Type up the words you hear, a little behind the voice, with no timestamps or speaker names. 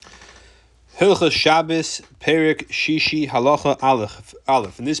Hilchos Shabbos, Perek Shishi Halacha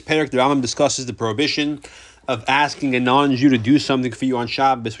Aleph. In this Perek, the Rambam discusses the prohibition of asking a non-Jew to do something for you on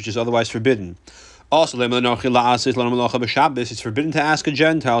Shabbos, which is otherwise forbidden. Also, it's forbidden to ask a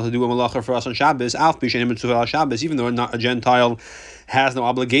Gentile to do a malacha for us on Shabbos, even though a Gentile has no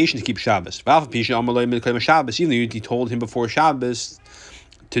obligation to keep Shabbos. Even though you told him before Shabbos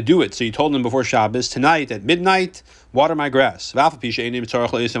to do it. So you told him before Shabbos, tonight at midnight, water my grass. Even though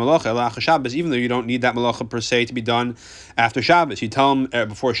you don't need that malacha per se to be done after Shabbos. You tell him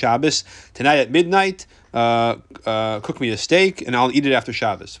before Shabbos, tonight at midnight, cook me a steak and I'll eat it after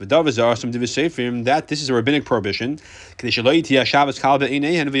Shabbos. That this is a rabbinic prohibition. If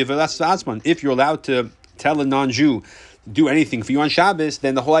you're allowed to tell a non-Jew do anything for you on Shabbos,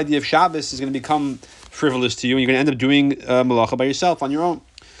 then the whole idea of Shabbos is going to become frivolous to you, and you're going to end up doing malacha by yourself on your own.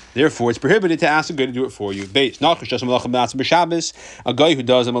 Therefore, it's prohibited to ask a guy to do it for you. A guy who does a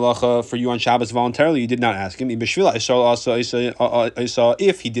malacha for you on Shabbos voluntarily, you did not ask him. If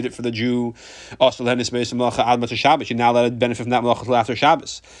he did it for the Jew, also you're now allowed to benefit from that malacha until after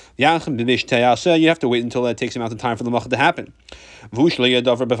Shabbos. You have to wait until it takes him out the time for the malacha to happen. So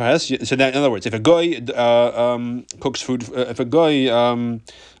that, in other words, if a guy cooks food,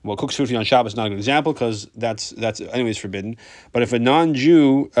 cooks food for you on Shabbos is not a good example because that's anyways forbidden. But if a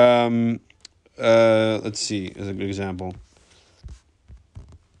non-Jew, let's see, as a good example.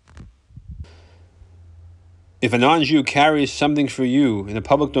 If a non-Jew carries something for you in a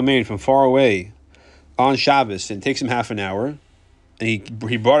public domain from far away on Shabbos and it takes him half an hour, and he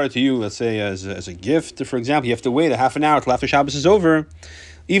brought it to you, let's say as a gift, for example, you have to wait a half an hour till after Shabbos is over,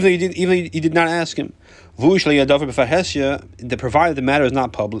 even though you did not ask him. Provided the matter is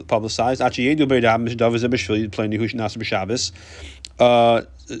not publicized, to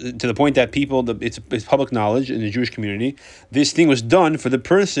the point that it's public knowledge in the Jewish community, this thing was done for this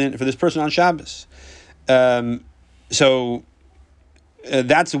person on Shabbos. That's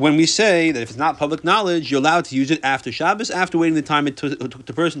when we say that if it's not public knowledge, you're allowed to use it after Shabbos, after waiting the time it took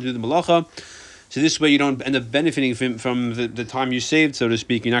the person to do the malacha. So this way you don't end up benefiting from the time you saved, so to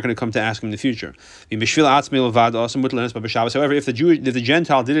speak. You're not going to come to ask him in the future. However, if the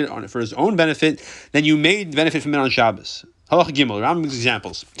Gentile did it for his own benefit, then you may benefit from it on Shabbos. Halacha Gimel, Rambam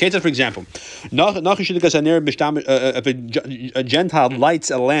examples. For example, if a Gentile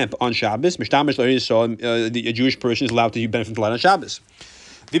lights a lamp on Shabbos, a Jewish person is allowed to benefit from the light on Shabbos.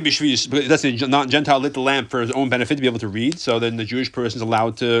 That's a Gentile lit the lamp for his own benefit to be able to read, so then the Jewish person is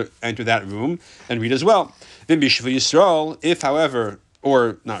allowed to enter that room and read as well. If, however,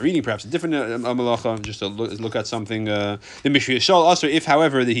 or not reading, perhaps a different malacha, just to look at something. Also, if,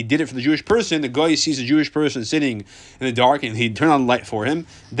 however, that he did it for the Jewish person, the guy sees a Jewish person sitting in the dark and he turned on the light for him,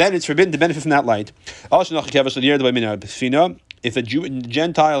 then it's forbidden to benefit from that light. Also, if a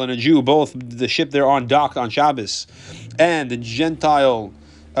Gentile and a Jew, both the ship they're on docked on Shabbos, and the Gentile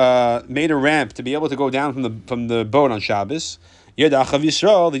made a ramp to be able to go down from the boat on Shabbos, you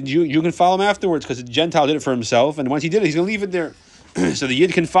can follow him afterwards because the Gentile did it for himself, and once he did it, he's going to leave it there. So the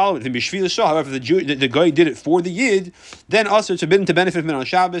Yid can follow it. However, if the guy did it for the Yid, then also it's forbidden to benefit from it on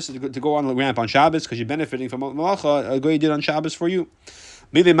Shabbos, to go on the ramp on Shabbos, because you're benefiting from what malacha a guy did on Shabbos for you.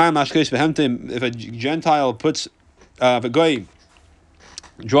 If a Gentile if a guy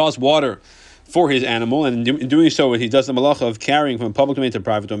draws water for his animal, and in doing so he does the malacha of carrying from a public domain to a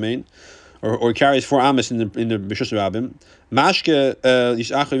private domain, or carries 4 amas in the Bishus Rabbim, Mashke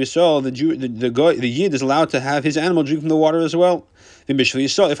Yisachar Yisrael, the Yid is allowed to have his animal drink from the water as well.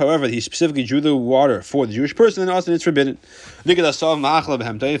 If, however, he specifically drew the water for the Jewish person, then also it's forbidden.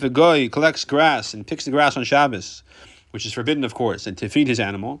 If a guy collects grass and picks the grass on Shabbos, which is forbidden, of course, and to feed his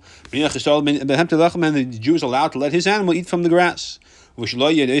animal, the Jew is allowed to let his animal eat from the grass. That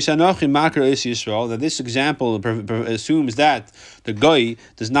this example assumes that the guy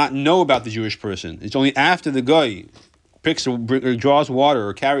does not know about the Jewish person. It's only after the guy picks or draws water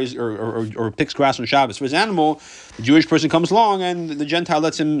or carries or picks grass on Shabbos for his animal, the Jewish person comes along and the Gentile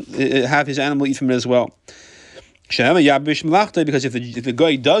lets him have his animal eat from it as well. Because if the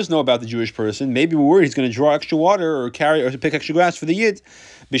guy does know about the Jewish person, maybe we're worried he's going to draw extra water or carry or pick extra grass for the Yid.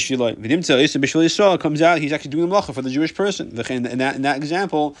 Bishvil comes out, he's actually doing the malacha for the Jewish person. In that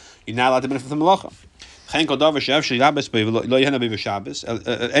example, you're not allowed to benefit from the malacha.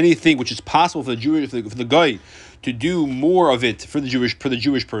 Anything which is possible for the guy to do more of it for the Jewish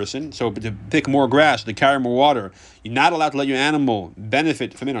person, so to pick more grass, to carry more water, you're not allowed to let your animal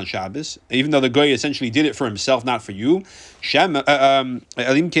benefit from it on Shabbos, even though the guy essentially did it for himself, not for you. Unless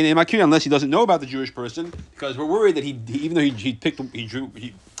he doesn't know about the Jewish person, because we're worried that even though he drew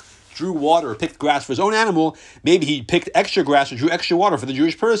drew water or picked grass for his own animal, maybe he picked extra grass or drew extra water for the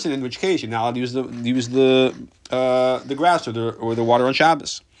Jewish person, in which case you're not allowed to use the grass or the water on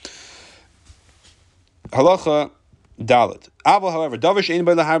Shabbos. Halacha Dalet. However,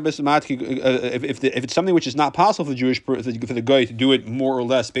 if it's something which is not possible for the guy to do it more or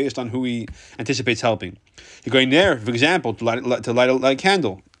less based on who he anticipates helping, you're going there, for example, to light a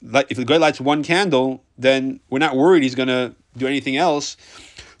candle. If the guy lights one candle, then we're not worried he's going to do anything else.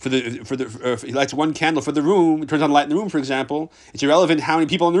 If he lights one candle for the room, it turns on the light in the room, for example. It's irrelevant how many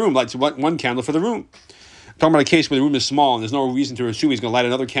people in the room lights one candle for the room. I'm talking about a case where the room is small and there's no reason to assume he's going to light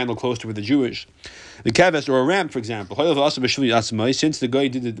another candle close to the Jewish. The keves or a ramp, for example, since the guy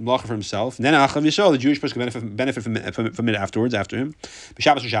did the malacha for himself, then the Jewish person can benefit from it afterwards, after him.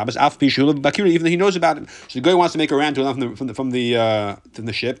 Even though he knows about it, so the guy wants to make a ramp to him from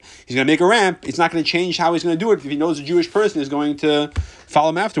the ship. He's going to make a ramp. It's not going to change how he's going to do it if he knows the Jewish person is going to follow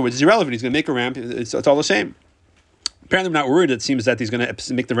him afterwards. It's irrelevant. He's going to make a ramp. It's all the same. Apparently, I'm not worried. It seems that he's going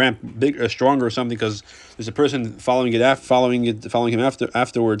to make the ramp bigger, stronger, or something, because there's a person following him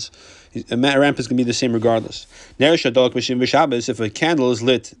afterwards. A ramp is going to be the same regardless. If a candle is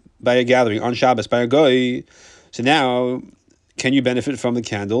lit by a gathering on Shabbos by a goy, so now can you benefit from the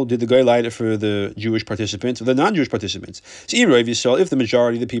candle? Did the goy light it for the Jewish participants or the non-Jewish participants? So if the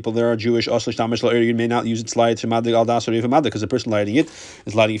majority of the people there are Jewish, you may not use its light because the person lighting it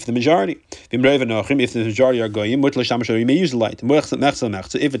is lighting it for the majority. If the majority are goyim, you may use the light. So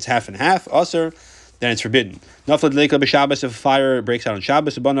if it's half and half, then it's forbidden. If a fire breaks out on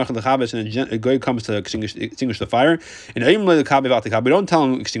Shabbos, and a goy comes to extinguish the fire, and we don't tell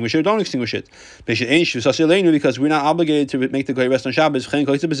him extinguish it, don't extinguish it. Because we're not obligated to make the goy rest on Shabbos. Same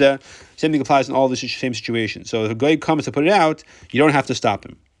thing applies in all the same situations. So if a goy comes to put it out, you don't have to stop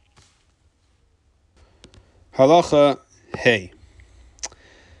him. Halacha Hey.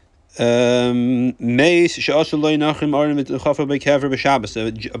 A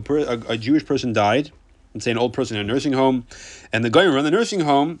Jewish person died, let's say an old person in a nursing home, and the guy who ran the nursing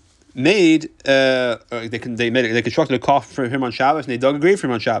home they constructed a coffin for him on Shabbos, and they dug a grave for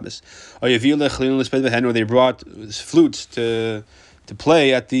him on Shabbos. Or they brought flutes to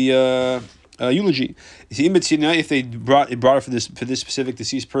play at the eulogy. If they brought it for this specific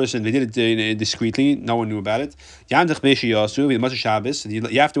deceased person, they did it discreetly. No one knew about it. You have to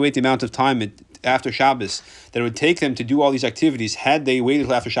wait the amount of time after Shabbos that it would take them to do all these activities. Had they waited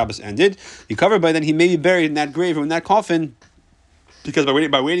till after Shabbos ended, you covered by then he may be buried in that grave or in that coffin. Because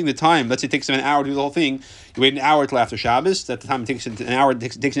by waiting the time, let's say it takes them an hour to do the whole thing, you wait an hour till after Shabbos. At the time it takes an hour. It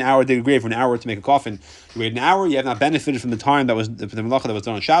takes an hour to dig a grave, or an hour to make a coffin. You wait an hour. You have not benefited from the time that was the malacha that was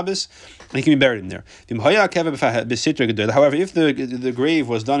done on Shabbos, and he can be buried in there. However, if the grave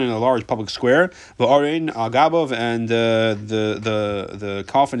was done in a large public square, the arin agabov, and the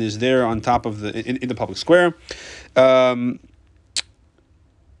coffin is there on top of in the public square.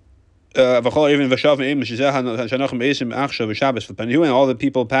 And all the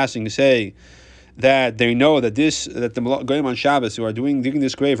people passing say that they know that the goyim on Shabbos who are digging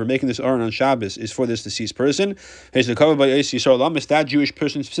this grave or making this urn on Shabbos is for this deceased person. That Jewish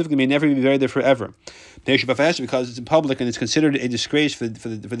person specifically may never be buried there forever, because it's in public and it's considered a disgrace for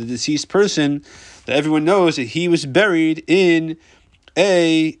the deceased person that everyone knows that he was buried in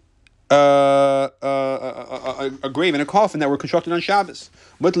a grave and a coffin that were constructed on Shabbos.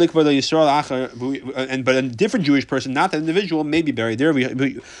 But a different Jewish person, not that individual, may be buried there.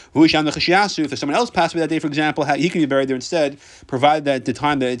 If someone else passed away that day, for example, he can be buried there instead, provided that the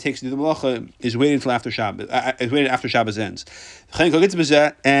time that it takes to do the malacha is waited until after Shabbos. After Shabbos ends.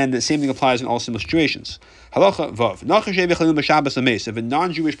 And the same thing applies in all similar situations. Halacha Vav. If a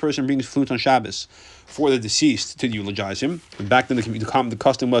non-Jewish person brings flute on Shabbos for the deceased to eulogize him, and back then the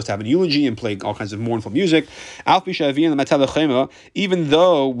custom was to have an eulogy and play all kinds of mournful music. Even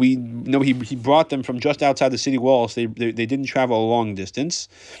though we know he brought them from just outside the city walls, they didn't travel a long distance.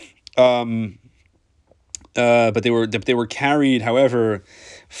 But they were carried, however,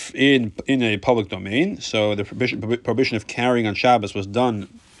 in a public domain. So the prohibition of carrying on Shabbos was done,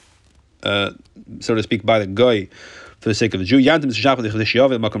 so to speak, by the guy for the sake of the Jew.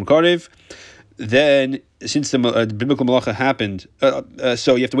 Then, since the biblical malacha happened,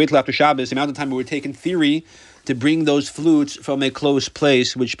 so you have to wait till after Shabbos. The amount of time it would take, in theory, to bring those flutes from a close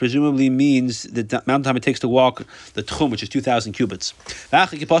place, which presumably means the amount of time it takes to walk the tchum, which is 2,000 cubits. Then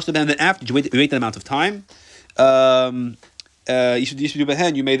after you wait that amount of time,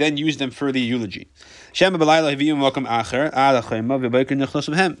 you may then use them for the eulogy. Because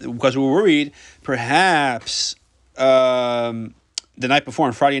we're worried, perhaps the night before,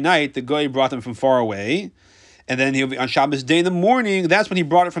 on Friday night, the guy brought them from far away, and then he'll be on Shabbos day in the morning. That's when he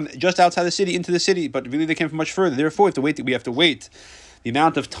brought it from just outside the city into the city. But really, they came from much further. Therefore, we have to wait the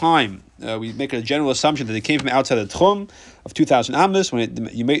amount of time. We make a general assumption that they came from outside the Tchum of 2,000 Amos.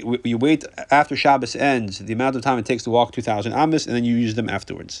 You wait after Shabbos ends, the amount of time it takes to walk 2,000 Amos, and then you use them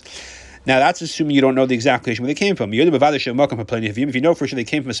afterwards. Now, that's assuming you don't know the exact location where they came from. If you know for sure they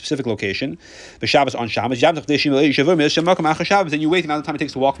came from a specific location, the Shabbos on Shabbos, then you wait the amount of time it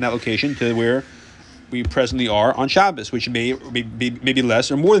takes to walk from that location to where we presently are on Shabbos, which may be less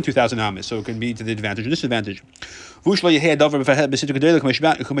or more than 2,000 Amos, so it can be to the advantage or disadvantage. This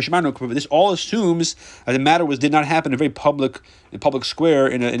all assumes that the matter did not happen in a very public square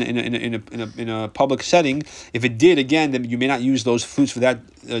in a public setting. If it did, again, then you may not use those flutes for that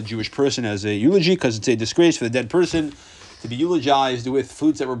Jewish person as a eulogy, because it's a disgrace for the dead person to be eulogized with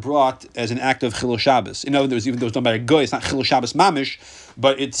flutes that were brought as an act of Chilul Shabbos. In other words, even though it's done by a goy, it's not Chilul Shabbos mamish,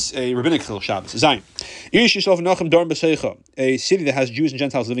 but it's a rabbinic Chilul Shabbos. Zayin. A city that has Jews and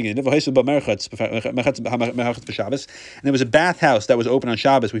Gentiles living in it. And there was a bathhouse that was open on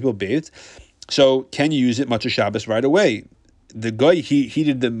Shabbos where people bathed. So can you use it much of Shabbos right away? The guy he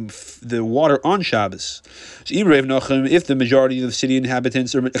heated the water on Shabbos. So if the majority of the city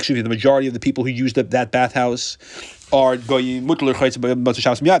inhabitants, or excuse me, the majority of the people who used that bathhouse are goyim mutler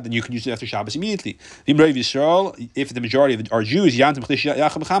Shabbos, then you can use it after Shabbos immediately. If the majority of it are Jews, you have to wait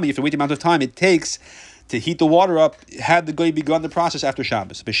the amount of time it takes to heat the water up. Had the guy begun the process after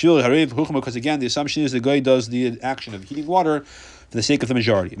Shabbos? Because again, the assumption is the guy does the action of heating water for the sake of the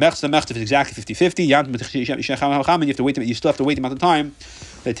majority. Mechta is exactly 50-50. You still have to wait the amount of time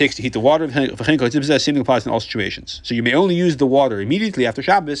that it takes to heat the water. The same thing applies in all situations. So you may only use the water immediately after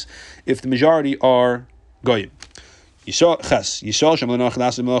Shabbos if the majority are goyim. A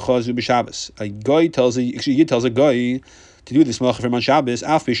guy tells a guy to do this malacha for on Shabbos,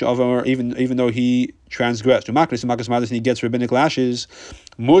 even though he transgressed. And he gets rabbinic lashes.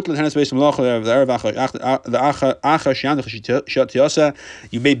 You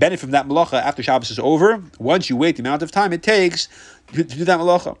may benefit from that malacha after Shabbos is over, once you wait the amount of time it takes to do that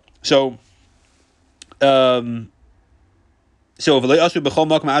malacha. So, and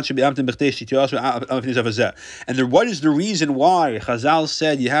what is the reason why Chazal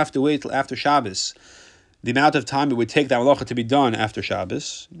said you have to wait till after Shabbos? The amount of time it would take that malacha to be done after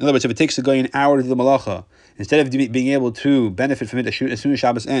Shabbos. In other words, if it takes a guy an hour to do the malacha, instead of being able to benefit from it as soon as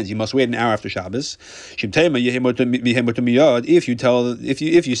Shabbos ends, you must wait an hour after Shabbos. If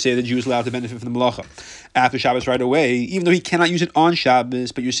you say that Jew is allowed to benefit from the malacha after Shabbos right away, even though he cannot use it on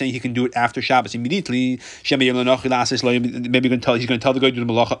Shabbos, but you're saying he can do it after Shabbos immediately, maybe he's going to tell the guy to do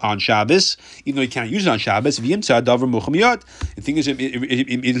the malacha on Shabbos, even though he cannot use it on Shabbos. The thing is,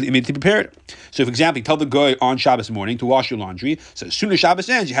 immediately prepared. So, for example, you tell the guy on Shabbos morning to wash your laundry, so as soon as Shabbos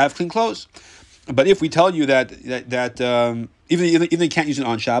ends, you have clean clothes. But if we tell you that even you can't use it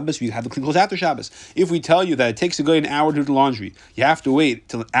on Shabbos, you have the clean clothes after Shabbos. If we tell you that it takes a guy an hour to do the laundry, you have to wait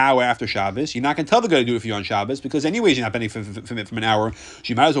till an hour after Shabbos. You're not going to tell the guy to do it for you on Shabbos, because anyways you're not benefiting from it from an hour. So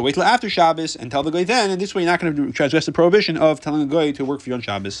you might as well wait till after Shabbos and tell the guy then, and this way you're not going to transgress the prohibition of telling a guy to work for you on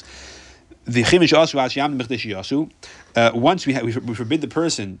Shabbos. The once we forbid the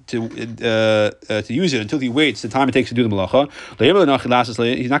person to use it until he waits the time it takes to do the malacha.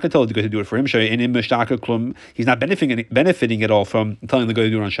 He's not going to tell the guy to do it for him. He's not benefiting at all from telling the guy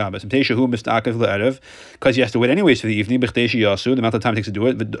to do it on Shabbos. Because he has to wait anyways for the evening. The amount of time it takes to do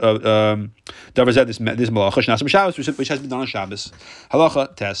it. This malacha, which has been done on Shabbos.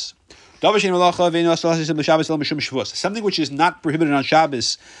 Halacha test. Something which is not prohibited on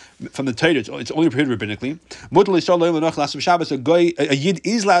Shabbos from the Torah, it's only prohibited rabbinically. A yid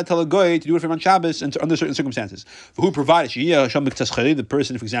is allowed to tell a guy to do it for him on Shabbos and under certain circumstances. For who provided the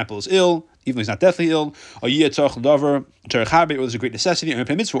person, for example, is ill, even though he's not deathly ill, or there's a great necessity, or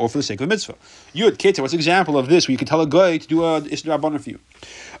for the sake of a mitzvah. Yud Keter, what's an example of this where you can tell a guy to do a Isra Rabbanan for you?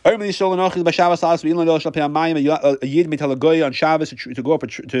 A yid may tell a guy on Shabbos to go up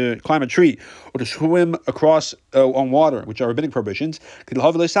to climb a tree or to swim across on water, which are rabbinic prohibitions.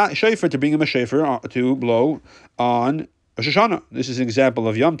 To bring him a shofar to blow on Rosh Hashanah. This is an example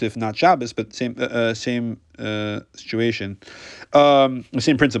of Yom Tif, not Shabbos, but same situation,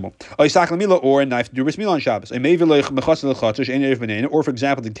 same principle. Or a knife to do bris milah on Shabbos. Or for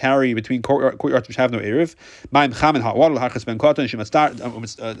example, to carry between courtyards which have no erev, hot water,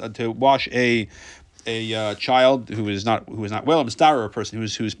 to wash a child who is not well, or a person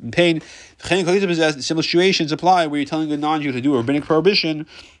who's in pain. Similar situations apply where you're telling a non-Jew to do a rabbinic prohibition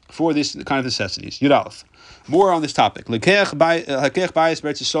for this kind of necessities. Yud Aleph. More on this topic. A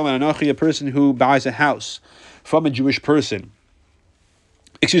person who buys a house from a Jewish person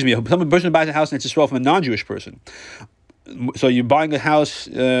excuse me, some person buys a house in Eretz Yisrael from a non-Jewish person. So you're buying a house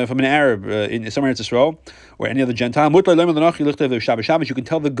from an Arab in somewhere in Israel or any other Gentile. You can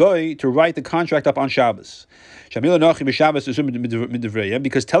tell the guy to write the contract up on Shabbos. Because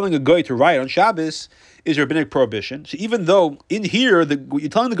telling a guy to write on Shabbos is a rabbinic prohibition. So even though in here what you're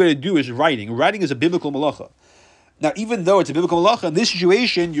telling the guy to do is writing. Writing is a biblical malacha. Now, even though it's a biblical malacha, in this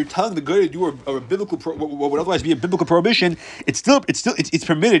situation, you're telling the guy to do a biblical what would otherwise be a biblical prohibition. It's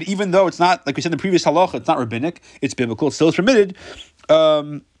permitted, even though it's not, like we said in the previous halacha, it's not rabbinic. It's biblical. It's still permitted.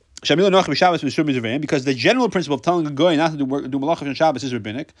 Because the general principle of telling a guy not to do malacha on Shabbos is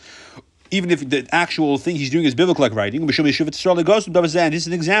rabbinic, even if the actual thing he's doing is biblical, like writing. And this is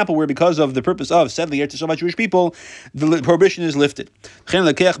an example where, because of the purpose of settling Eretz Yisrael by Jewish people, the prohibition is lifted.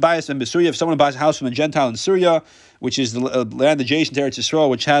 If someone buys a house from a Gentile in Syria, which is the land adjacent to Eretz Yisrael,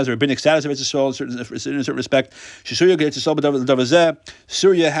 which has a rabbinic status of Eretz Yisrael in a certain respect, Syria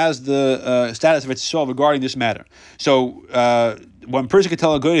has the status of Eretz Yisrael regarding this matter. So one person could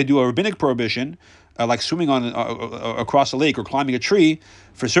tell a guy to do a rabbinic prohibition, like swimming on across a lake or climbing a tree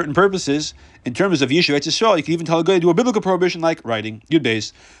for certain purposes. In terms of Yishuv Eretz Yisrael, you can even tell a guy to do a biblical prohibition like writing. Yud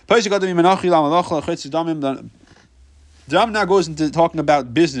Beis. The Ram now goes into talking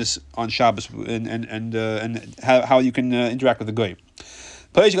about business on Shabbos and how you can interact with the goy.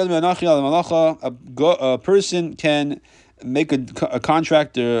 A person can make a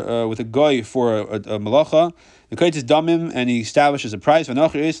contract with a goy for a malacha. The goy is damim and he establishes a price.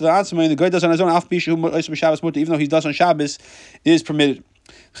 The goy does on his own, even though he does on Shabbos, is permitted.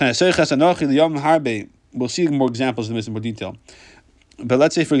 We'll see more examples of this in more detail. But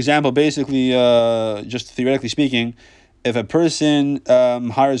let's say, for example, basically, just theoretically speaking, if a person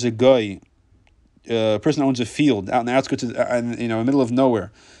hires a guy, a person owns a field out in the outskirts of, in the middle of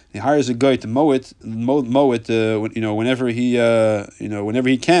nowhere, he hires a guy to mow it, whenever he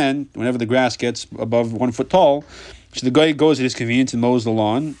can, whenever the grass gets above 1 foot tall. So the guy goes at his convenience and mows the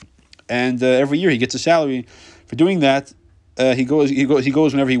lawn, and every year he gets a salary for doing that. He goes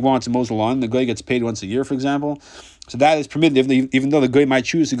whenever he wants and mows the lawn. The guy gets paid once a year, for example. So that is permitted, even though the guy might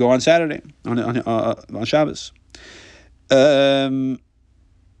choose to go on Saturday on Shabbos. Even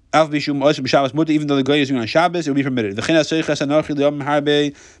though the guy is doing on Shabbos, it will be permitted. The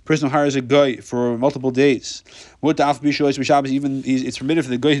person who hires a guy for multiple days, even it's permitted for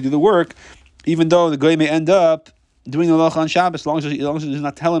the guy to do the work, even though the guy may end up doing the halacha on Shabbos, as long as it does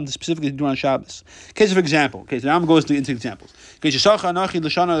not tell him specifically to do it on Shabbos. Case of example. The Ram goes into examples. A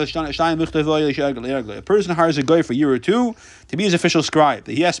person hires a guy for a year or two to be his official scribe.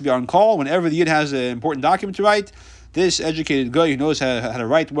 He has to be on call whenever the yid has an important document to write. This educated guy who knows how to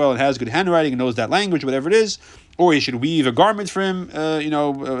write well and has good handwriting and knows that language, whatever it is, or he should weave a garment for him, a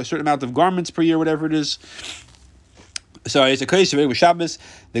certain amount of garments per year, whatever it is. So it's a case of with Shabbos.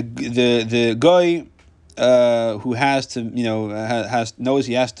 The guy who has to, knows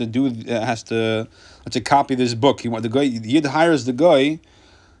he has to let's say copy this book. The yid hires the guy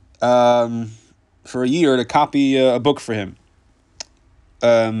for a year to copy a book for him.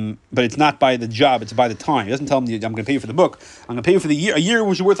 But it's not by the job; it's by the time. He doesn't tell him, "I'm going to pay you for the book. I'm going to pay you for the year. A year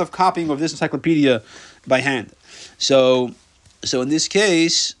was worth of copying of this encyclopedia by hand." So in this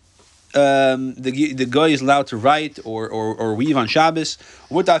case, the guy is allowed to write or weave on Shabbos.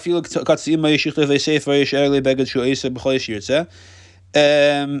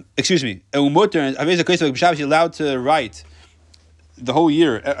 Excuse me. He's allowed to write the whole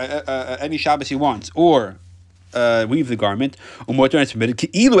year, any Shabbos he wants, or weave the garment, it's permitted,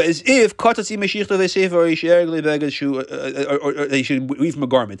 as if they should weave from a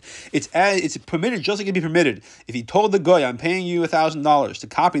garment. It's permitted, just like it'd be permitted if he told the guy, "I'm paying you $1,000 to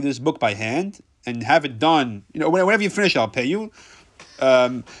copy this book by hand and have it done. Whenever you finish, I'll pay you."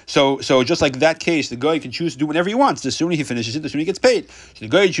 So just like that case, the guy can choose to do whatever he wants. The sooner he finishes it, the sooner he gets paid. So the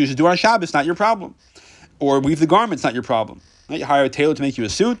guy chooses to do it on Shabbos, not your problem, or weave the garments, not your problem. You hire a tailor to make you a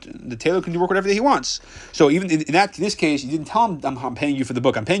suit. The tailor can do work whatever he wants. So even in this case, you didn't tell him, I'm paying you for the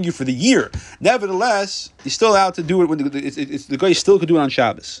book. I'm paying you for the year. Nevertheless, he's still allowed to do it when the guy still could do it on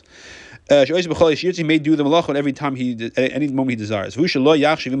Shabbos. He may do the malach every time at any moment he desires.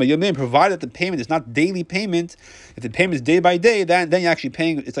 Provided that the payment is not daily payment. If the payment is day by day, then you're actually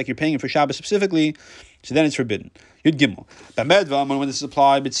paying. It's like you're paying for Shabbos specifically. So then it's forbidden. Yud Gimel. When this is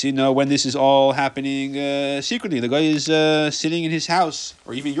applied, but when this is all happening secretly, the guy is sitting in his house,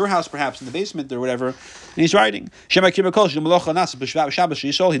 or even your house, perhaps in the basement or whatever, and he's writing. No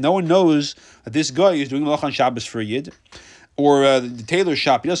one knows that this guy is doing malach on Shabbos for a yid. or the tailor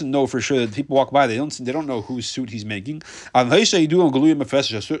shop, he doesn't know for sure that people walk by, they don't know whose suit he's making. If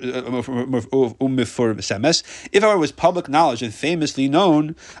it was public knowledge and famously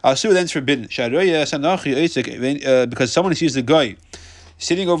known, then it's forbidden. Because someone sees the guy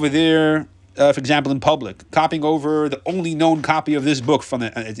sitting over there, for example, in public, copying over the only known copy of this book from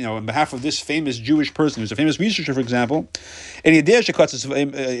the, on behalf of this famous Jewish person who's a famous researcher, for example, and he's not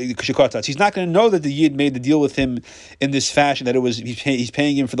going to know that the Yid made the deal with him in this fashion, that he's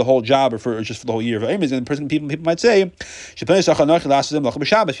paying him for the whole job or just for the whole year. And people might say, people are going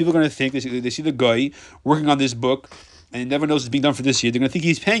to think they see the guy working on this book, and he never knows it's being done for this year. They're going to think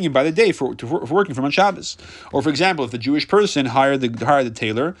he's paying him by the day for working for him on Shabbos. Or, for example, if the Jewish person hired the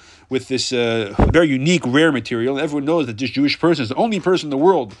tailor with this very unique, rare material, and everyone knows that this Jewish person is the only person in the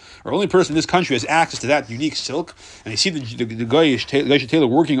world, or only person in this country has access to that unique silk, and they see the Goyish tailor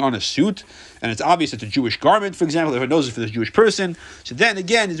working on a suit, and it's obvious it's a Jewish garment, for example, everyone knows it for this Jewish person. So then,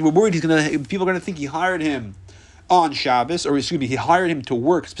 again, we're worried people are going to think he hired him on Shabbos, or he hired him to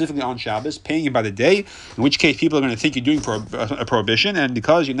work specifically on Shabbos, paying him by the day, in which case people are going to think you're doing for a prohibition, and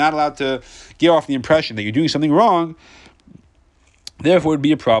because you're not allowed to give off the impression that you're doing something wrong, therefore it would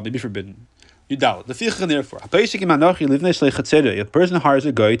be a problem, it'd be forbidden. Yudal. The fichach, therefore, if a person hires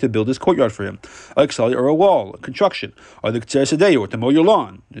a guy to build his courtyard for him, or a wall, a construction, or the K'tzer Sadeh, or to mow your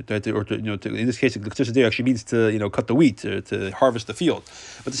lawn, or to, in this case, the K'tzer Sadeh actually means to cut the wheat, to harvest the field.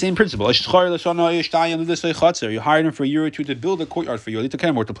 But the same principle. You hired him for a year or two to build a courtyard for you, or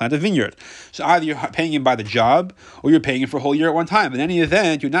to plant a vineyard. So either you're paying him by the job, or you're paying him for a whole year at one time. In any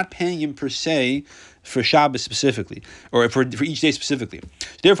event, you're not paying him per se for Shabbos specifically, or for each day specifically.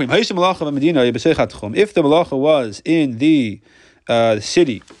 Therefore, if the malacha was in the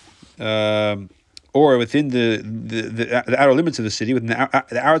city, or within the outer limits of the city, within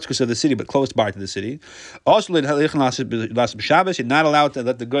the outskirts of the city, but close by to the city. Also, you're not allowed to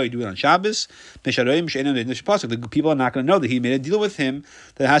let the guy do it on Shabbos. The people are not going to know that he made a deal with him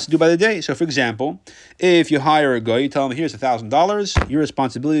that has to do by the day. So, for example, if you hire a guy, you tell him, here's $1,000. Your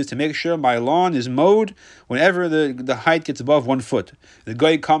responsibility is to make sure my lawn is mowed whenever the height gets above 1 foot. The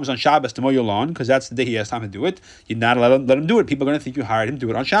guy comes on Shabbos to mow your lawn, because that's the day he has time to do it. You're not allowed to let him do it. People are going to think you hired him to do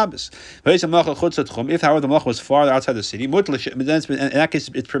it on Shabbos. If, however, the malacha was farther outside the city, in that case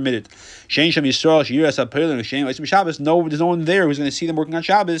it's permitted. There's no one there who's going to see them working on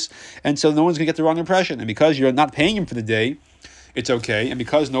Shabbos, and so no one's going to get the wrong impression. And because you're not paying him for the day, it's okay. And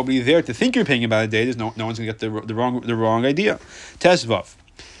because nobody's there to think you're paying him by the day, there's no one's going to get the wrong idea. Tesvav.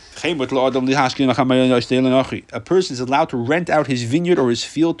 A person is allowed to rent out his vineyard or his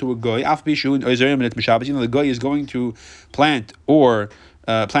field to a goy, even though the goy is going to plant or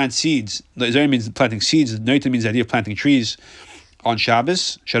plant seeds. Zera means planting seeds. Noita means the idea of planting trees on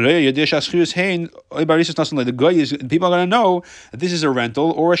Shabbos. The guy is, people are going to know that this is a rental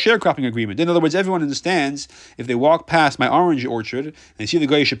or a sharecropping agreement. In other words, everyone understands if they walk past my orange orchard and they see the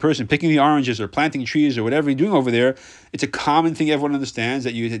Goyish person picking the oranges or planting trees or whatever you're doing over there, it's a common thing everyone understands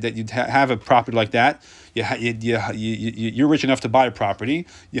that you have a property like that. You're rich enough to buy a property.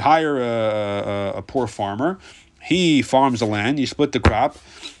 You hire a poor farmer. He farms the land. You split the crop.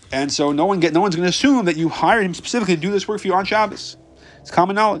 And so no one's going to assume that you hired him specifically to do this work for you on Shabbos. It's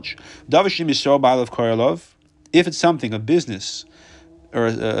common knowledge. If it's something, a business,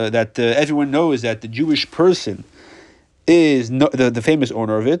 or that everyone knows that the Jewish person is the famous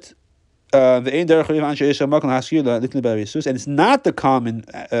owner of it, and it's not the common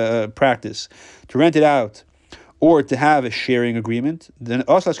practice to rent it out or to have a sharing agreement, then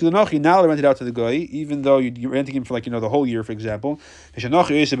also you're now allowed to rent it out to the guy, even though you're renting him for the whole year, for example.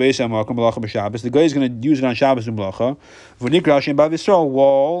 The guy is going to use it on Shabbos and Malacha.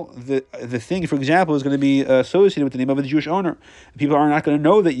 Wall, the thing, for example, is going to be associated with the name of the Jewish owner. People are not going to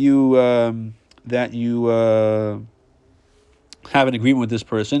know that you have an agreement with this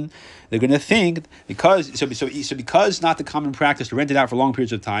person. They're going to think because it's not the common practice to rent it out for long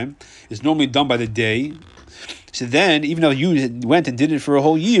periods of time. It's normally done by the day. So then, even though you went and did it for a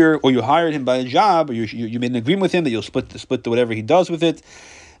whole year, or you hired him by a job, or you made an agreement with him that you'll split whatever he does with it,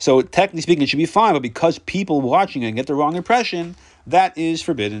 so technically speaking, it should be fine. But because people watching it get the wrong impression, that is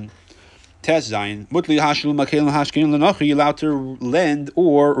forbidden. Test Zayin. You're allowed to lend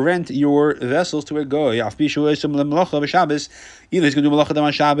or rent your vessels to a goy. Even if he's going to do malacha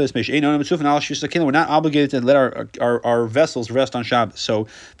on Shabbos, we're not obligated to let our vessels rest on Shabbos. So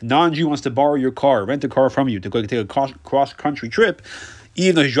if the non-Jew wants to borrow your car, rent a car from you to go take a cross-country trip,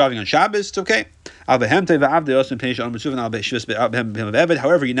 Even though he's driving on Shabbos, it's okay. However, you're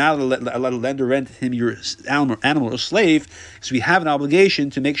not allowed to lend or rent him your animal or slave, because we have an obligation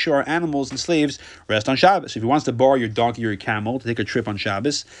to make sure our animals and slaves rest on Shabbos. If he wants to borrow your donkey or your camel to take a trip on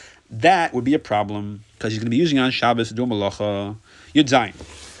Shabbos, that would be a problem, because he's going to be using it on Shabbos to do malacha. Yud Zayin.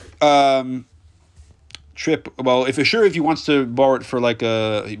 Trip. Well, if he wants to borrow it for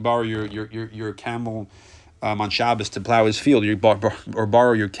borrow your camel on Shabbos to plow his field, or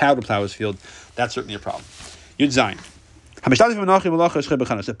borrow your cow to plow his field, that's certainly a problem. Yud Zayin.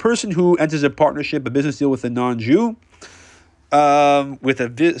 A person who enters a partnership, a business deal with a non-Jew,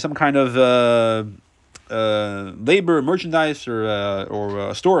 with some kind of labor, merchandise, or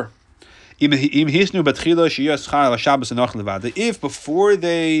a store. If before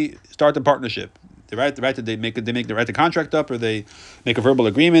they start the partnership, they make the contract up, or they make a verbal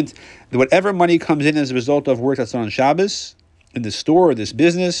agreement, that whatever money comes in as a result of work that's done on Shabbos in the store or this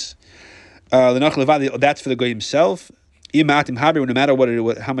business, that's for the guy himself. No matter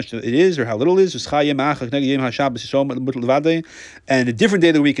how much it is or how little it is, and the different day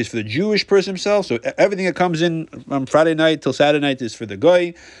of the week is for the Jewish person himself. So everything that comes in from Friday night till Saturday night is for the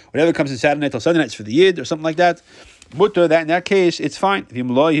guy. Whatever comes in Saturday night till Sunday night is for the Yid, or something like that. Mutter, that in that case, it's fine. If they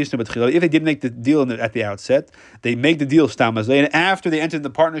didn't make the deal at the outset, they make the deal stamazle, and after they enter the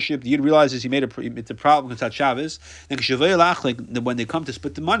partnership, the Yid realizes it's a problem because Shabbos. Then when they come to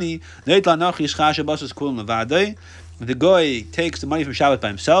split the money, the guy takes the money from Shabbos by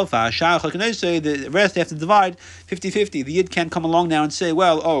himself. The rest they have to divide 50-50. The Yid can't come along now and say,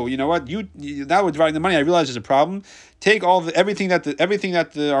 well, you know what? You now we're dividing the money. I realize there's a problem. Take everything that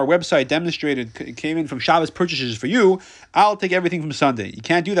our website demonstrated came in from Shabbos purchases for you. I'll take everything from Sunday. You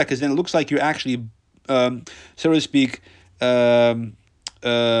can't do that, because then it looks like you're actually, so to speak, selling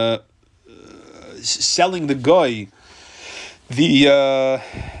the guy the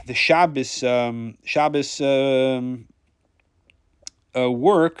Shabbos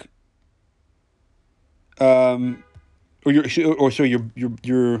work,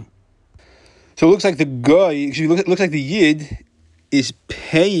 So it looks like the guy, it looks like the Yid is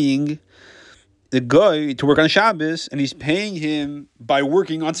paying the guy to work on Shabbos, and he's paying him by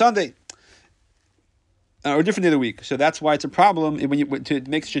working on Sunday, or a different day of the week. So that's why it's a problem to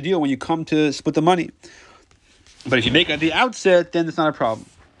make such a deal when you come to split the money. But if you make it at the outset, then it's not a problem.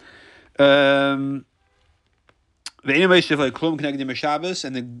 And the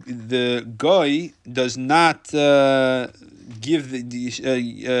guy does not give the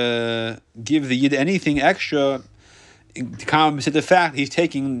Yid anything extra to compensate the fact he's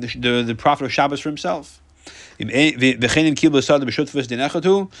taking the profit of Shabbos for himself.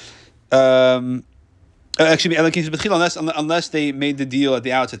 Unless they made the deal at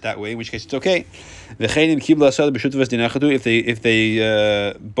the outset that way, in which case it's okay. If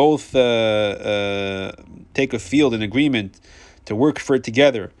they both take a field in agreement to work for it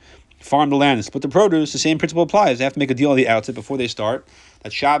together, farm the land and split the produce, the same principle applies. They have to make a deal at the outset before they start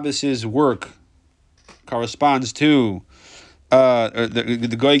that Shabbos's work corresponds to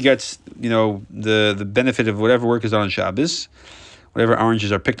the guy gets the benefit of whatever work is done on Shabbos, whatever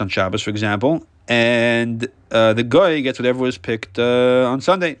oranges are picked on Shabbos, for example, and the guy gets whatever was picked on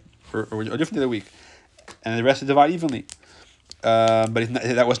Sunday or a different day of the week, and the rest is divided evenly. But if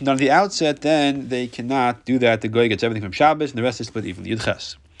that wasn't done at the outset, then they cannot do that. The guy gets everything from Shabbos, and the rest is split evenly.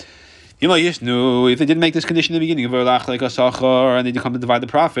 Yudches. If they didn't make this condition in the beginning, and they come to divide the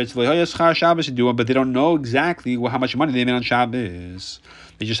profits, but they don't know exactly how much money they made on Shabbos.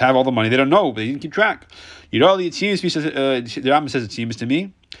 They just have all the money. They don't know, but they didn't keep track. It seems to me, the Rambam says, it seems to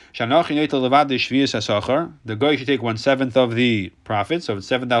me, the guy should take 1/7 of the profit. So if it's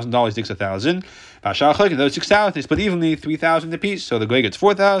 $7,000, he takes 1,000. Those 6,000 they split evenly, 3,000 apiece. So the guy gets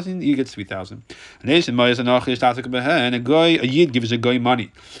 4,000, he gets 3,000. And a Yid gives a guy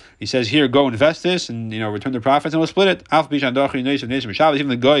money. He says, here, go invest this, and return the profits, and we'll split it. Even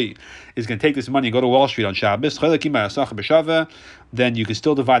the guy is going to take this money and go to Wall Street on Shabbos, then you can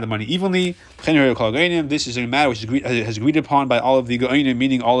still divide the money evenly. This is a matter which has agreed upon by all of the Go'inim,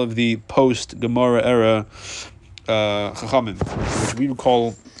 meaning all of the post-Gemara era Chachamim, which we would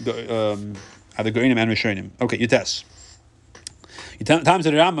call the Go'inim and Rishonim. Okay, Yutes. Times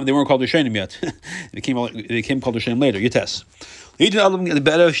of the Rambam, they weren't called Rishonim yet. they became called Rishonim later. Yutes. A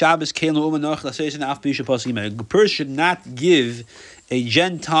person should not give a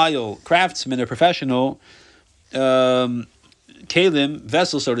Gentile craftsman or professional kalim,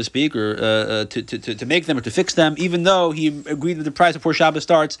 vessel, so to speak, or to make them or to fix them, even though he agreed with the price before Shabbos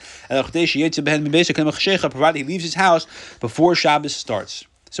starts, provided he leaves his house before Shabbos starts.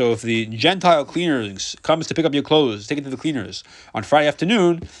 So if the Gentile cleaners comes to pick up your clothes, take it to the cleaners on Friday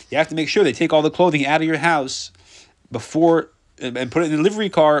afternoon, you have to make sure they take all the clothing out of your house before and put it in the delivery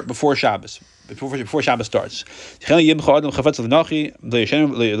car before Shabbos. Before Shabbos starts. A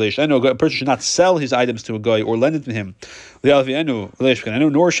person should not sell his items to a guy or lend it to him.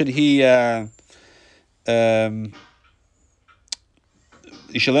 Nor should he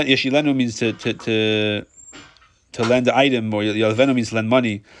Yeshilenu means to lend the item, or Yalvenu means to lend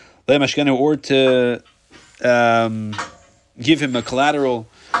money. Or to give him a collateral,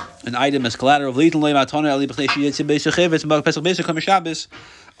 an item as collateral.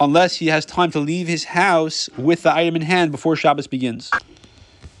 Unless he has time to leave his house with the item in hand before Shabbos begins.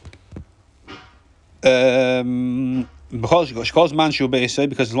 Because as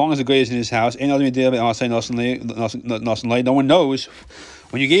long as the guy is in his house, no one knows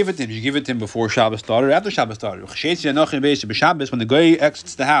when you gave it to him. You give it to him before Shabbos started or after Shabbos started. When the guy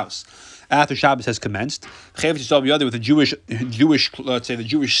exits the house after Shabbos has commenced, with the Jewish, let's say the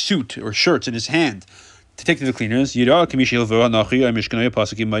Jewish suit or shirts in his hand, to take to the cleaners. It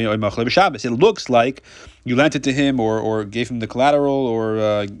looks like you lent it to him, or gave him the collateral, or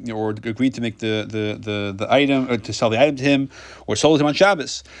agreed to make the item, or to sell the item to him, or sold it him on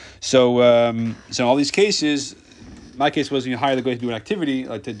Shabbos. So in all these cases, my case was you hire the guy to do an activity,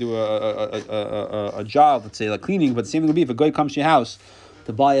 like to do a job, let's say like cleaning. But the same thing would be if a guy comes to your house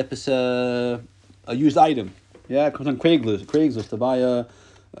to buy a used item. Yeah, it comes on Craigslist to buy a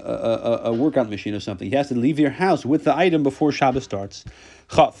workout machine or something. He has to leave your house with the item before Shabbos starts.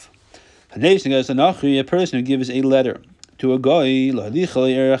 Chav. A person who gives a letter to a guy and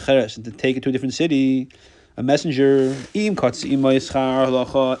to take it to a different city, a messenger,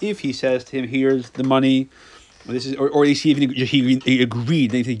 if he says to him, here's the money, this is, or he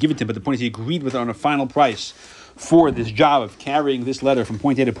agreed, they give it to him, but the point is he agreed with it on a final price for this job of carrying this letter from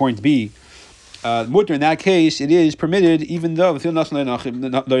point A to point B. Mutter, in that case, it is permitted, even though you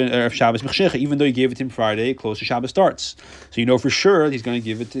gave it to him Friday, close to Shabbos starts. So you know for sure he's going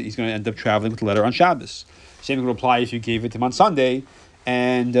to end up traveling with the letter on Shabbos. Same thing would apply if you gave it to him on Sunday,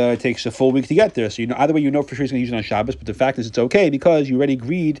 and it takes a full week to get there. So either way, you know for sure he's going to use it on Shabbos. But the fact is, it's okay because you already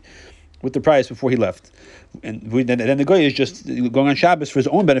agreed with the price before he left, and then the guy is just going on Shabbos for his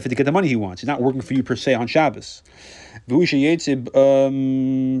own benefit to get the money he wants. He's not working for you per se on Shabbos.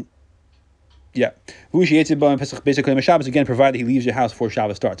 Yeah. Again, provided he leaves your house before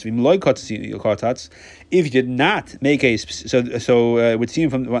Shabbos starts. If you did not make a so it would seem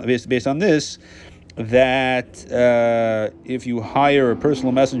from based on this that if you hire a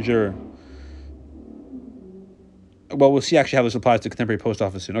personal messenger, well, we'll see actually how this applies to contemporary post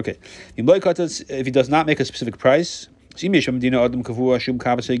office soon. Okay, if he does not make a specific price. If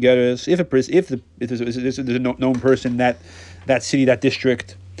there's a known person that city, that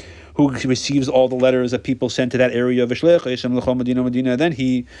district, who receives all the letters that people send to that area of Medina, then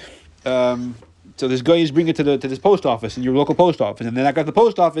he, so this guy is bringing it to this post office, in your local post office, and then that guy at the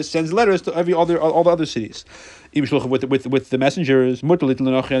post office sends letters to all the other cities. With the messengers,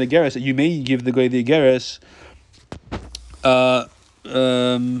 you may give the guy the Igeres,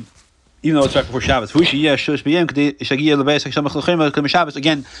 even though it's right before Shabbos.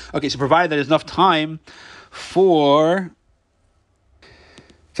 Again, okay, so provided there's enough time for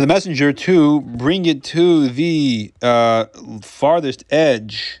the messenger to bring it to the farthest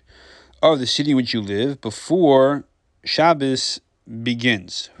edge of the city in which you live before Shabbos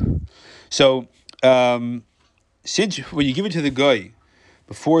begins. So, since when you give it to the guy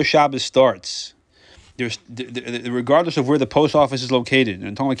before Shabbos starts, there's regardless of where the post office is located, and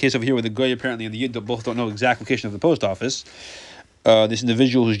I'm talking about a case over here where the guy apparently and the Yid both don't know the exact location of the post office. This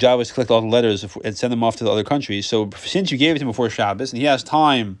individual whose job is to collect all the letters and send them off to the other countries. So since you gave it to him before Shabbos, and he has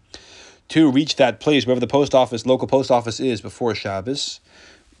time to reach that place, wherever the local post office is before Shabbos,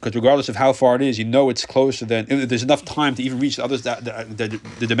 because regardless of how far it is, you know it's closer than, there's enough time to even reach the others, the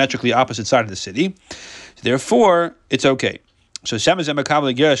diametrically opposite side of the city. Therefore, it's okay. So because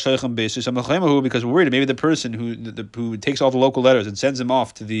we're worried maybe the person who takes all the local letters and sends them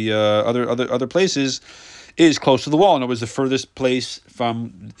off to the other places is close to the wall. In other words, the furthest place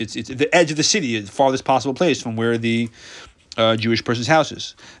from it's the edge of the city, the farthest possible place from where the Jewish person's house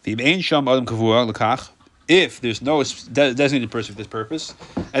is. If there's no designated person for this purpose,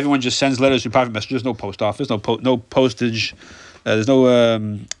 everyone just sends letters through private messengers. No post office, no postage. There's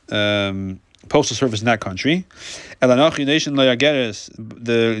no postal service in that country. The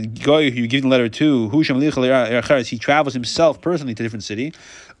guy who you give the letter to, he travels himself personally to a different city.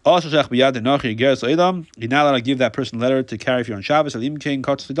 Also, you're not allowed to give that person a letter to carry if you're on Shabbos,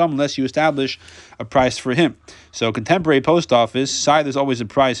 unless you establish a price for him. So, contemporary post office side, there's always a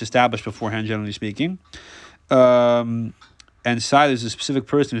price established beforehand, generally speaking. And side, there's a specific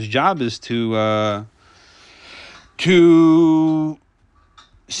person whose job is to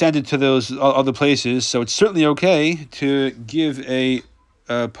send it to those other places. So it's certainly okay to give a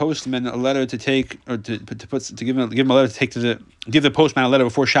postman a letter to take, or to give him a letter to take give the postman a letter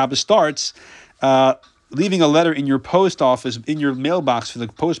before Shabbos starts. Leaving a letter in your post office, in your mailbox for the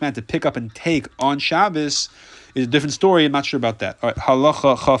postman to pick up and take on Shabbos is a different story. I'm not sure about that. All right,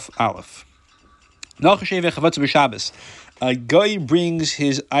 halacha chaf aleph. A guy brings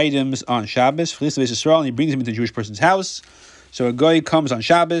his items on Shabbos, and he brings them into a Jewish person's house. So a guy comes on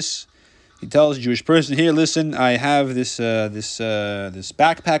Shabbos. He tells a Jewish person, "Here, listen, I have this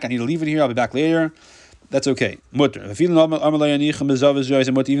backpack. I need to leave it here. I'll be back later." That's okay. Mutter. Even though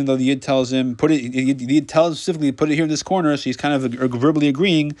the Yid tells him, the Yid tells him specifically, put it here in this corner, so he's kind of verbally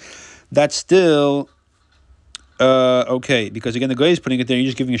agreeing. That's still okay, because again, the guy is putting it there. You're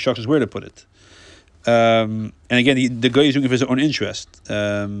just giving instructions where to put it. And again, the guy is doing it for his own interest.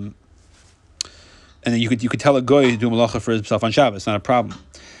 And then you could tell a guy to do malacha for himself on Shabbos. It's not a problem.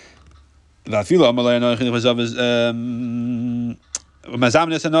 You're allowed to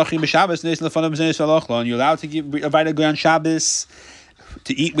invite a guy on Shabbos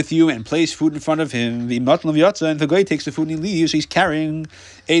to eat with you and place food in front of him. And the guy takes the food and he leaves, so he's carrying.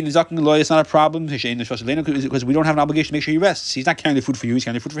 It's not a problem because we don't have an obligation to make sure he rests. He's not carrying the food for you, he's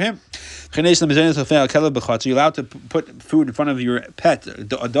carrying the food for him. So you're allowed to put food in front of your pet,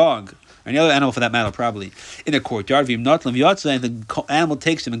 a dog, or any other animal for that matter, probably, in a courtyard. And the animal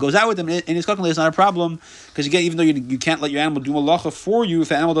takes him and goes out with him, and his cooking is not a problem, because again, even though you can't let your animal do malacha for you, if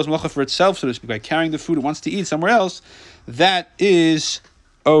the animal does malacha for itself, so to speak, by carrying the food it wants to eat somewhere else, that is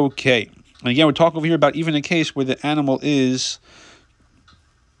okay. And again, we're talking over here about even a case where the animal is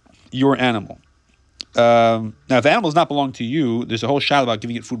your animal. Now, if the animal does not belong to you, there's a whole shayla about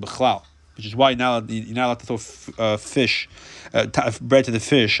giving it food b'chlal, which is why you're not allowed to throw bread to the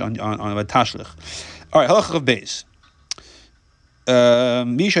fish on a tashlich. All right, halacha of beis.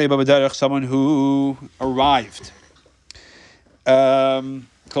 Someone who arrived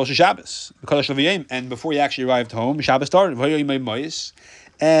close to Shabbos, and before he actually arrived home, Shabbos started. And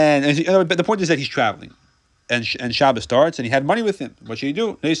the point is that he's traveling, and Shabbos starts, and he had money with him. What should he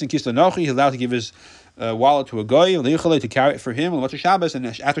do? He's allowed to give his wallet to a guy to carry it for him on Shabbos, and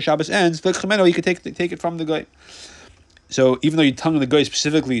after Shabbos ends, he could take it from the guy. So even though you're telling the guy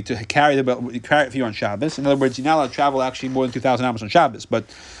specifically to carry it for you on Shabbos, in other words, you're not allowed to travel actually more than 2,000 amos on Shabbos, but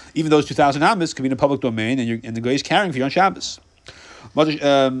even those 2,000 amos could be in a public domain, and the guy is carrying for you on Shabbos. Even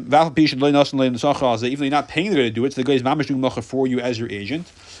though you're not paying the guy to do it, so the guy is mamash doing malacha for you as your agent.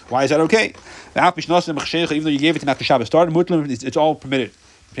 Why is that okay? Even though you gave it to him after Shabbos started, it's all permitted.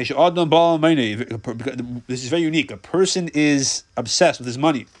 This is very unique. A person is obsessed with his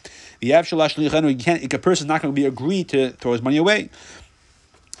money. A person is not going to be agreed to throw his money away.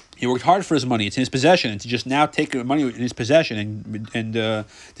 He worked hard for his money. It's in his possession. And to just now take the money in his possession and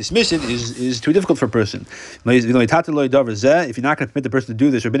dismiss it is too difficult for a person. If you're not going to permit the person to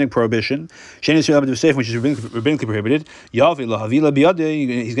do this, rabbinic prohibition, which is rabbinically prohibited, he's going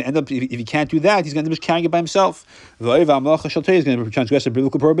to end up, if he can't do that, he's going to end up just carrying it by himself. He's going to transgress the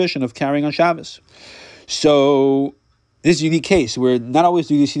biblical prohibition of carrying on Shabbos. So this is a unique case where not always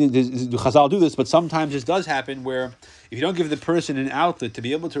do you see the Chazal do this, but sometimes this does happen where if you don't give the person an outlet to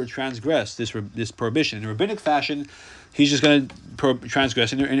be able to transgress this prohibition in a rabbinic fashion, he's just going to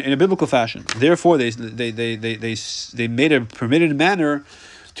transgress in a biblical fashion. Therefore, they made a permitted manner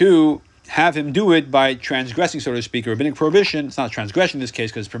to have him do it by transgressing, so to speak, a rabbinic prohibition. It's not a transgression in this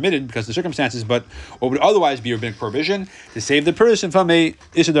case because it's permitted because of the circumstances, but what would otherwise be a rabbinic prohibition to save the person from a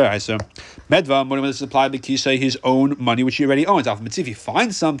Issa D'Oraisa. Medva, when it's applied by his own money, which he already owns. If he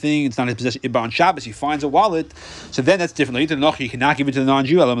finds something, it's not his possession, but on Shabbos he finds a wallet, so then that's different. He cannot give it to the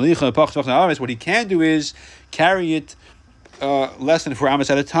non-Jew. What he can do is carry it less than 4 amos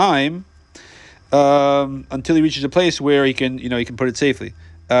at a time until he reaches a place where he can put it safely.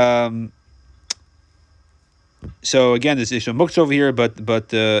 So again, there's issue of muktzah over here, but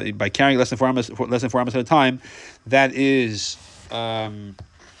by carrying less than 4 amos at a time, that is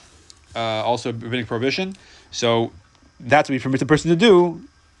also a rabbinic prohibition. So that's what we permit the person to do.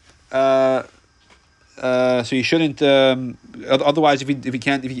 So he shouldn't. Otherwise, if we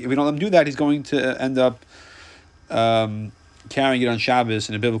don't let him do that, he's going to end up carrying it on Shabbos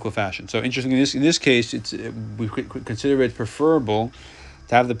in a biblical fashion. So interestingly, in this case, we consider it preferable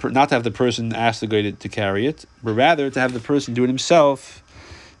to have not to have the person ask the guy to carry it, but rather to have the person do it himself,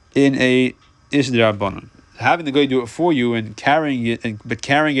 in a Isdrabanan. Having the guy do it for you and carrying it, but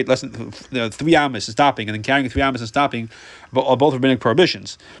carrying it less than 3 amas and stopping, and then carrying 3 amas and stopping, are both rabbinic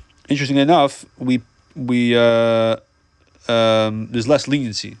prohibitions. Interestingly enough, there's less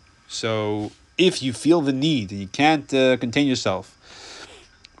leniency. So if you feel the need and you can't contain yourself,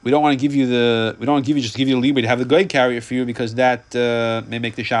 we don't want to give you the leeway to have the guy carry it for you, because that may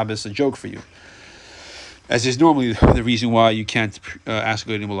make the Shabbos a joke for you, as is normally the reason why you can't ask a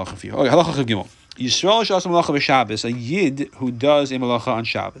guy to do malacha for you. Okay, halacha Chav Gimel. Yisrael shas malacha b'Shabbos, a yid who does a malacha on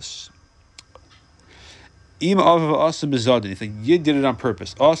Shabbos. If a yid did it on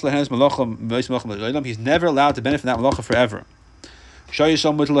purpose, he's never allowed to benefit from that malacha forever.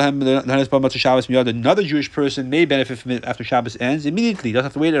 Another Jewish person may benefit from it after Shabbos ends immediately. He doesn't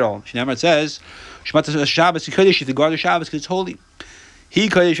have to wait at all. It says, Shabbos, you have to guard the Shabbos because it's holy.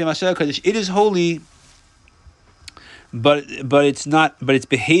 It is holy, but it's not. But its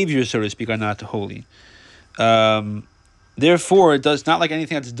behaviors, so to speak, are not holy. Therefore, it does not, like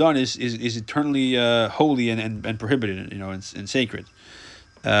anything that's done is eternally holy and prohibited, and sacred,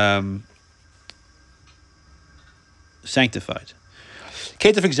 sanctified.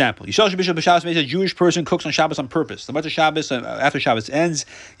 Keta, for example, a Jewish person cooks on Shabbos on purpose. The Shabbos, after Shabbos ends,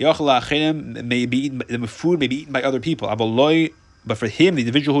 the food may be eaten by other people. But for him, the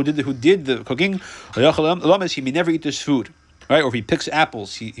individual who did the cooking, he may never eat this food. Right? Or if he picks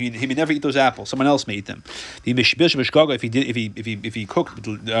apples, he may never eat those apples. Someone else may eat them. If he cooked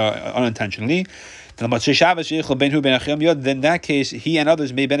unintentionally, then in that case he and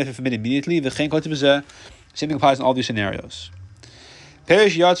others may benefit from it immediately. Same thing applies in all these scenarios.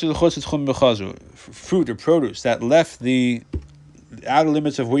 Fruit or produce that left the outer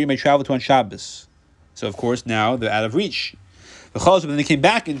limits of where you may travel to on Shabbos. So of course now they're out of reach. But then they came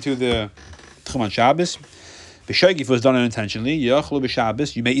back into the Tchum on Shabbos. If it was done unintentionally, you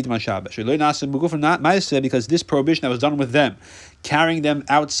may eat them on Shabbos. Because this prohibition that was done with them, carrying them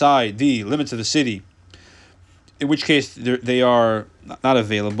outside the limits of the city, in which case they are not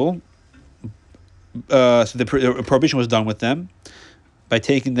available. So the prohibition was done with them by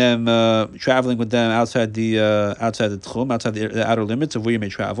taking them, traveling with them outside the Tchum, outside the outer limits of where you may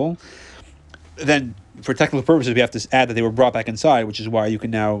travel. Then, for technical purposes, we have to add that they were brought back inside, which is why you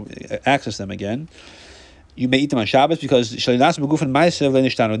can now access them again. You may eat them on Shabbos because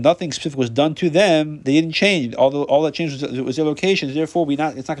nothing specific was done to them. They didn't change. All that changed was their locations. Therefore, it's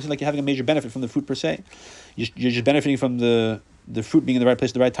not considered like you're having a major benefit from the fruit per se. You're just benefiting from the fruit being in the right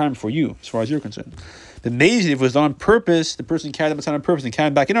place at the right time for you, as far as you're concerned. The maize, if it was done on purpose, the person carried them outside on purpose and carried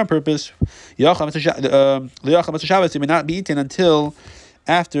them back in on purpose, they may not be eaten until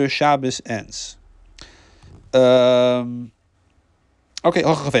after Shabbos ends. Okay,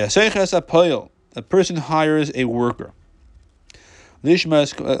 a person hires a worker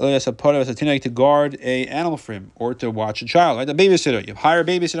to guard an animal for him or to watch a child, right? A babysitter. You hire a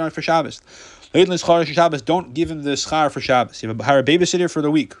babysitter for Shabbos. Don't give him the schar for Shabbos. You hire a babysitter for the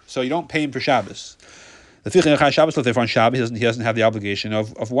week, so you don't pay him for Shabbos. On Shabbos, he doesn't have the obligation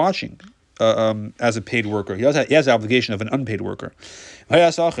of watching as a paid worker. He has the obligation of an unpaid worker.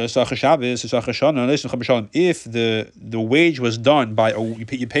 If the wage was done by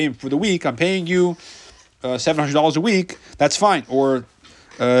you pay him for the week, I'm paying you $700 a week, that's fine. Or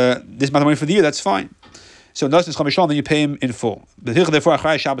this amount of money for the year, that's fine. So then you pay him in full. Therefore,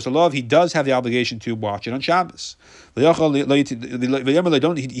 he does have the obligation to watch it on Shabbos. He may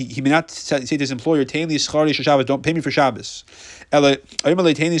not say to his employer, don't pay me for Shabbos. Give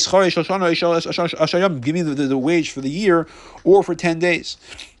me the wage for the year or for 10 days.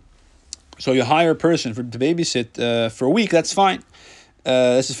 So you hire a person to babysit for a week, that's fine.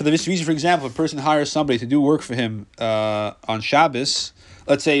 This is for this reason. For example, if a person hires somebody to do work for him on Shabbos,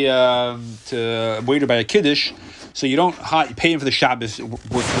 let's say to waiter by a kiddush, so you don't pay him for the Shabbos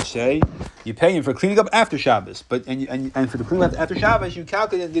work per se. You pay him for cleaning up after Shabbos, and for the cleaning up after Shabbos, you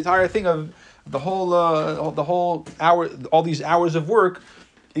calculate the entire thing of the whole hour, all these hours of work.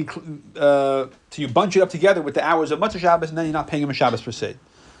 So you bunch it up together with the hours of Motzei Shabbos, and then you're not paying him a Shabbos per se.